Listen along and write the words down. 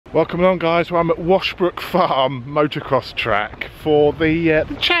Welcome along, guys. Well, I'm at Washbrook Farm motocross track for the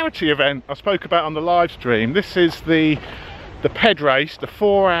charity event I spoke about on the live stream. This is the ped race, the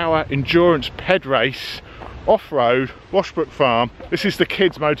 4-hour endurance ped race off-road Washbrook Farm. This is the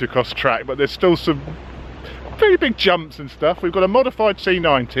kids motocross track, but there's still some pretty big jumps and stuff. We've got a modified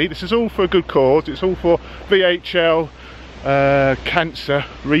C90. This is all for a good cause. It's all for VHL cancer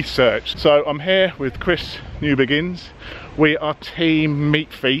research. So I'm here with Chris Newbegins. We are team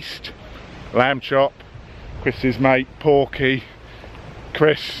Meat Feast, Lamb Chop, Chris's mate Porky.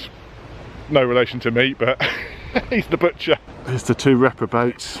 Chris, no relation to meat, but he's the butcher. Here's the two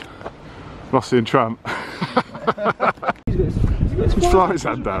reprobates, Rossi and Trump. He's flying his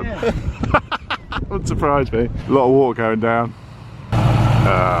hand down. Wouldn't surprise me. A lot of water going down.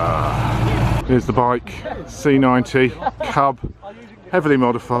 Here's the bike, C90 Cub, heavily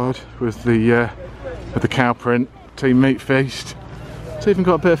modified with the cow print. Team Meat Feast. It's even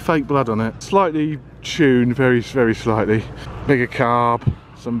got a bit of fake blood on it. Slightly tuned, very slightly. Bigger carb,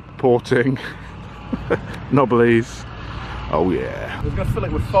 some porting, knobblies. Oh yeah. We're going to fill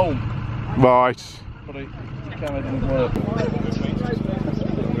it with foam. Right. But the camera didn't work.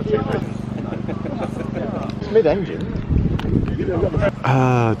 It's mid-engine.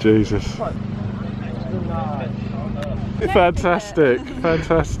 Ah, Jesus. Fantastic,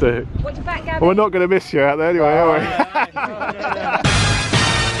 fantastic. Watch your back, Gabby. Well, we're not going to miss you out there anyway, are we?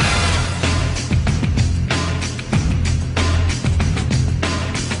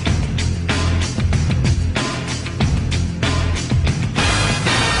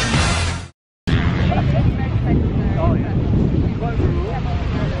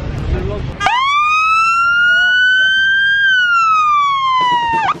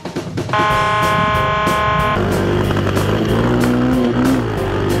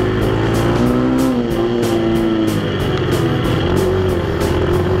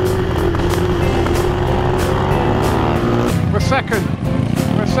 We're second.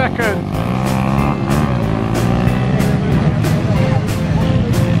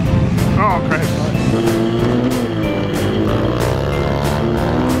 Oh, Chris.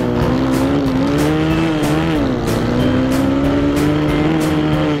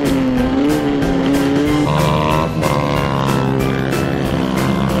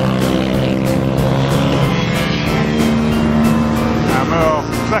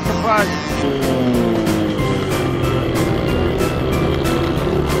 Second place.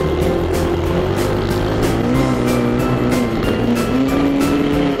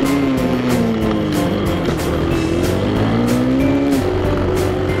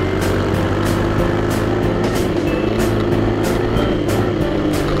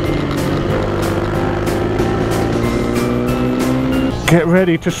 Get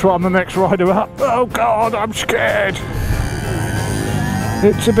ready to swarm the next rider up. Oh God, I'm scared.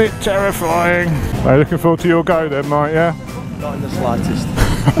 It's a bit terrifying. Are you looking forward to your go then, Mike, yeah? Not in the slightest.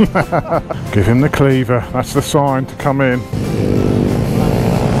 Give him the cleaver. That's the sign to come in.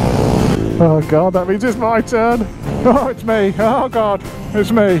 Oh God, that means it's my turn. Oh, it's me. Oh God,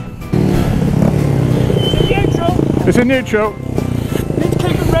 it's me. It's in neutral. It's in neutral. Need to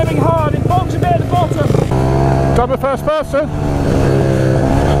keep it revving hard. It bogs a bit at the bottom. Done the first person.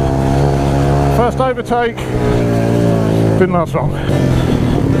 First overtake. Didn't last long.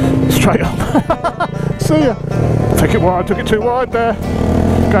 Straight on. See ya. Took it wide, took it too wide there.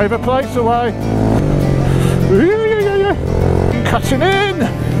 Gave a place away. Cutting in.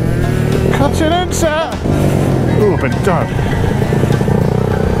 Cutting in, sir. Oh, I've been done.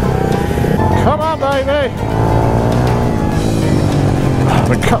 Come on, baby.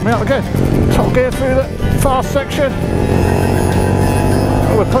 They cut me out again. Top gear through the fast section.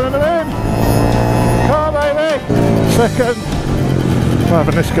 Oh, we're pulling them in. Come on, baby. Second. I'm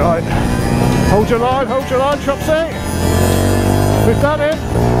having this guy. Hold your line, Chopsy. We've done it.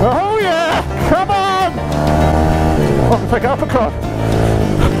 Oh yeah, come on. Oh, take uppercut.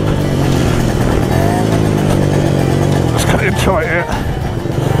 Let's cut it in tight here.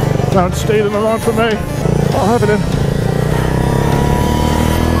 Don't steal him along from me. I'll have it in.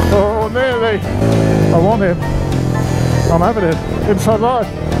 Oh, nearly. I want him. I'm having it. Inside line.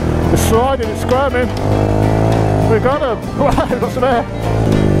 It's sliding, it's squirming. We got him! Wow, got some air!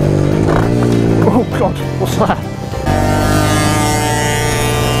 Oh God, what's that?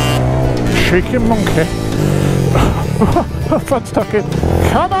 Shaking monkey. Front stuck in.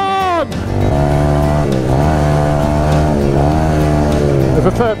 Come on! There's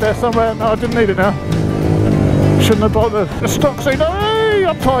a third there somewhere. No, I didn't need it now. Shouldn't have bothered. The stock's in. Hey,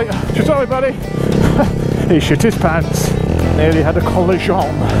 I'm tight. Sorry, buddy. He shit his pants. Nearly had a collision.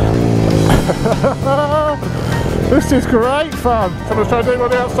 This is great fun. Someone's trying to do it on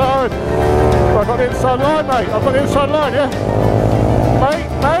the outside. I've got the inside line, mate. I've got the inside line, yeah?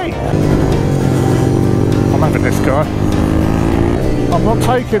 Mate! I'm having this guy. I'm not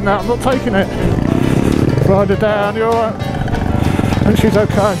taking that, I'm not taking it. Ride her down, you alright? I think she's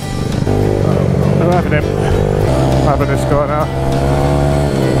okay. I'm having him. I'm having this guy now.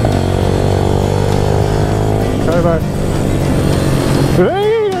 Okay, mate.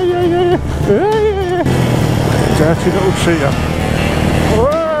 Dirty little cheater.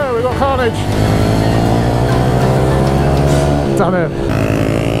 Whoa, we got carnage. Done it.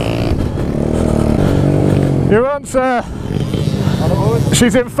 You're on, sir.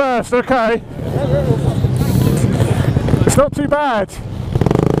 She's in first, okay. It's not too bad.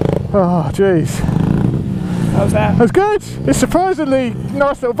 Oh, jeez. How's that? That's good. It's surprisingly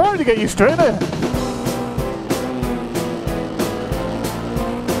nice little boat to get used to, isn't it?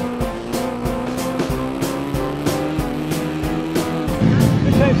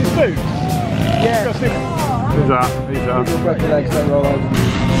 Change his boots? Yeah. These are. Break your legs, don't roll over.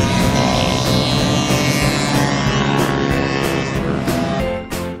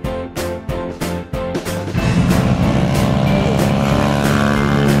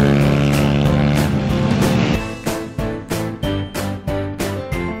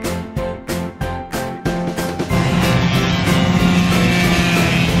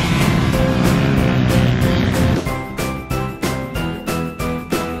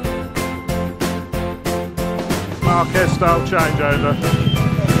 Marquez style changeover.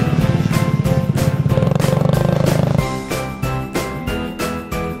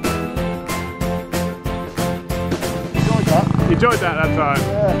 You enjoyed that time?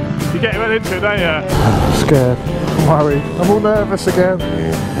 Yeah. You get well into it, don't you? I'm scared, I'm worried, I'm all nervous again.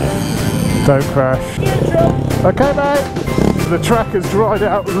 Don't crash. Okay, mate. The track has dried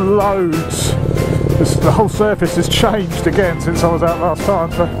out loads. The whole surface has changed again since I was out last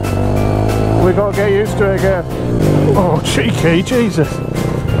time. So we've got to get used to it again. Oh, cheeky, Jesus.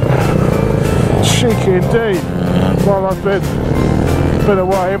 Cheeky indeed. While I've been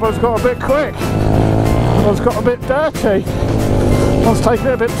away, everyone's got a bit quick. Everyone's got a bit dirty. Everyone's taking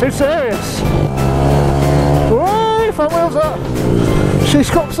it a bit too serious. Whoa, front wheels up. She's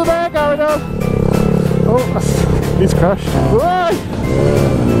got some air going on. Oh, he's crashed. Whoa.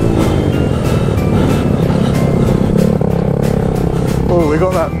 Oh, we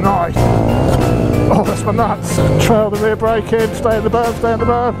got that nice. Oh, that's my nuts. Trail the rear brake in, stay in the berm, stay in the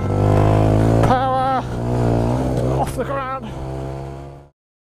berm. Power. Off the ground.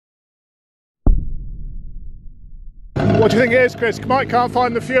 What do you think it is, Chris? Mike can't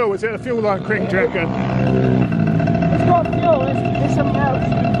find the fuel. Is it a fuel line cring, do you reckon? It's not fuel, it's something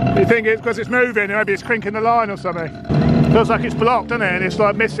else. You think it's because it's moving, maybe it's crinking the line or something? Feels like it's blocked, doesn't it? And it's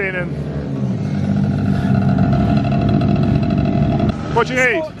like missing and... What do you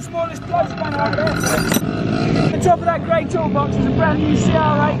need? The smallest plug spanner out there. The top of that grey toolbox is a brand new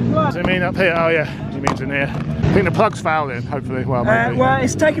CR8 plug. Does it mean up here? Oh yeah, he means in here. I think the plug's fouling, hopefully. Well, maybe. Well,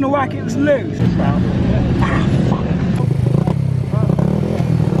 it's taken a whack, it was loose.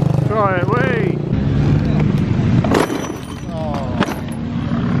 Try it, wee!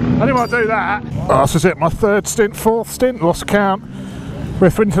 I didn't want to do that. Oh, this is it, my third stint, fourth stint, lost count. We're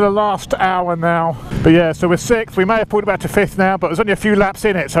into the last hour now. But yeah, so we're sixth. We may have pulled about to fifth now, but there's only a few laps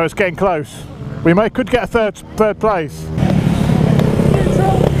in it, so it's getting close. We could get a third place.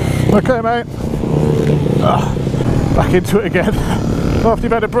 Okay, mate. Back into it again. After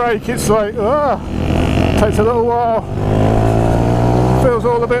you've had a break, it's like, takes a little while. Feels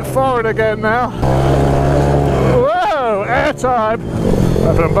all a bit foreign again now. Whoa, airtime.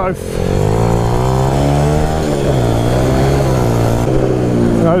 Having them both.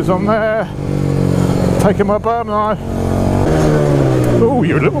 Nose on there. Taking my berm line. Oh,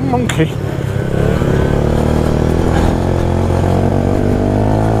 you little monkey.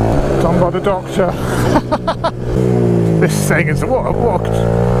 Done by the doctor. This thing is what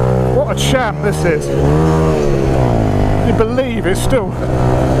a champ this is. Can you believe it's still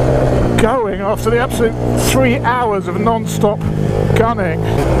going after the absolute 3 hours of non-stop gunning?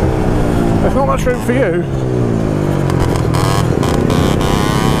 There's not much room for you.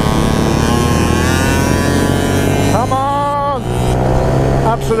 Come on!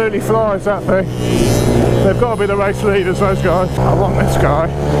 Absolutely flies, that thing. They've got to be the race leaders, those guys. I want this guy.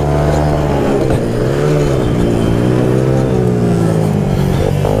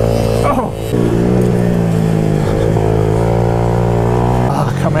 Oh!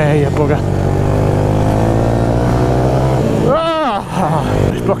 Ah, come here, you bugger.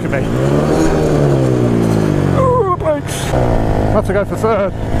 Ah! He's blocking me. Oh, brakes! I have to go for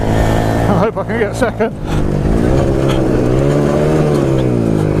third. I hope I can get second.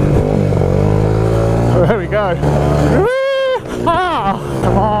 There we go.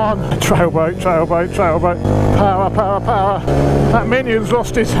 Come on. Trail boat, trail boat, trail boat. Power, power, power. That minion's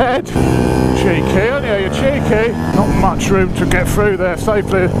lost his head. Cheeky, aren't you? You're cheeky. Not much room to get through there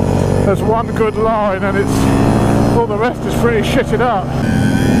safely. There's one good line and it's all the rest is pretty shitted up.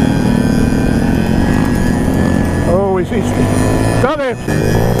 Oh, he's done him.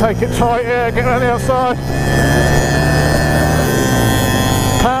 Take it tight here, get around the outside.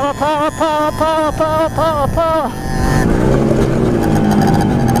 Power, power, power, power, power, power, power.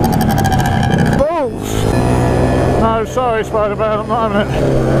 Balls. No, sorry, Spider-Man, I'm not having it.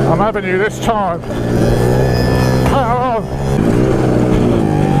 I'm having you this time. Power on.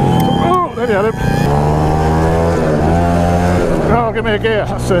 Oh, there you had him. Oh, give me a gear,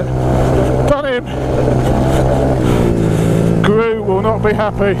 that's it. Done him. Groot will not be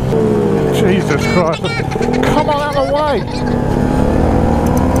happy. Jesus Christ. Come on out of the way.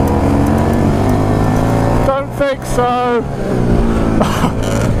 Don't think so.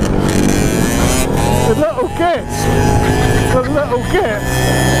 The little git. The little git.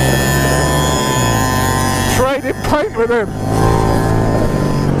 Trading paint with him.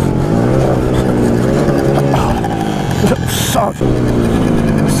 Little sod.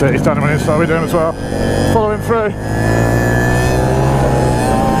 That's it, he's done him on his side, we're doing as well. Follow him through.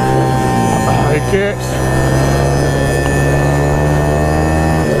 He gets.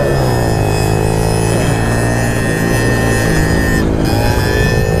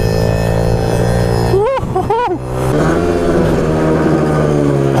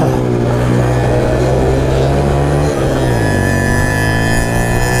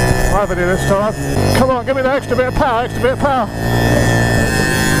 Over here this time. Come on, give me the extra bit of power, extra bit of power.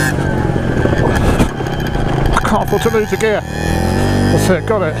 I can't afford to lose a gear. That's it,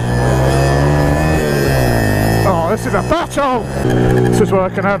 got it. Oh, this is a battle! This is where I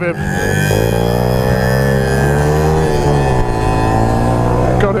can have him.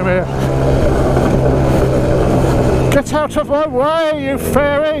 Got him here. Get out of my way, you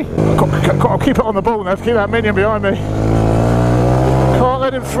fairy! Got to keep it on the ball now to keep that minion behind me. Can't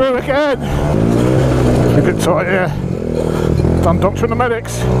let him through again. Keep it tight here. Done Doctor and the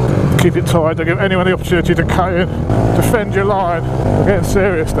medics. Keep it tight, don't give anyone the opportunity to cut in. Defend your line. We're getting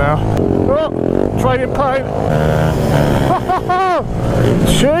serious now. Oh, trading paint.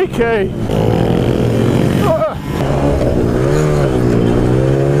 Cheeky.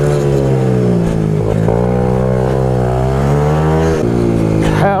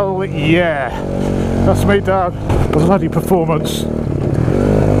 Hell yeah. That's me done. Bloody performance.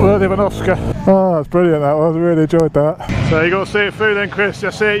 Worthy of an Oscar. Oh, that's brilliant that was, I really enjoyed that. So you got to see it through then, Chris,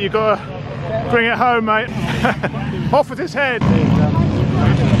 that's it, you got to bring it home, mate. Off with his head.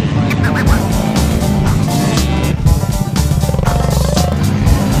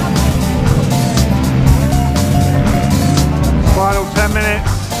 Final 10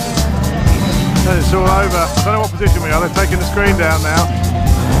 minutes, then it's all over. I don't know what position we are, they're taking the screen down now.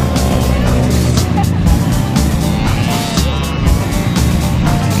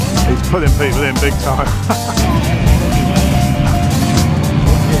 He's pulling people in big time.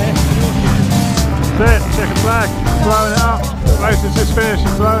 That's it, check a flag, blowing it up. The race is just finished,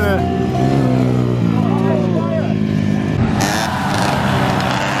 he's blowing it.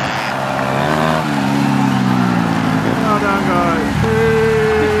 Well done,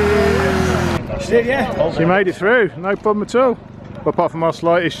 guys. She did, yeah. She made it through, no problem at all. Apart from our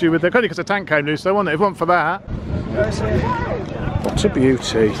slight issue with the, only because the tank came loose, though, wasn't it? If it wasn't for that. What a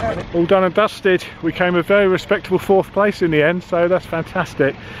beauty. All done and dusted. We came a very respectable 4th place in the end, so that's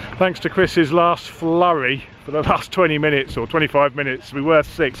fantastic. Thanks to Chris's last flurry for the last 20 minutes or 25 minutes. We were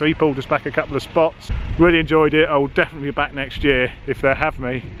 6, so he pulled us back a couple of spots. Really enjoyed it. I will definitely be back next year if they have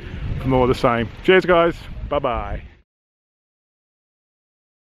me for more of the same. Cheers guys, bye bye.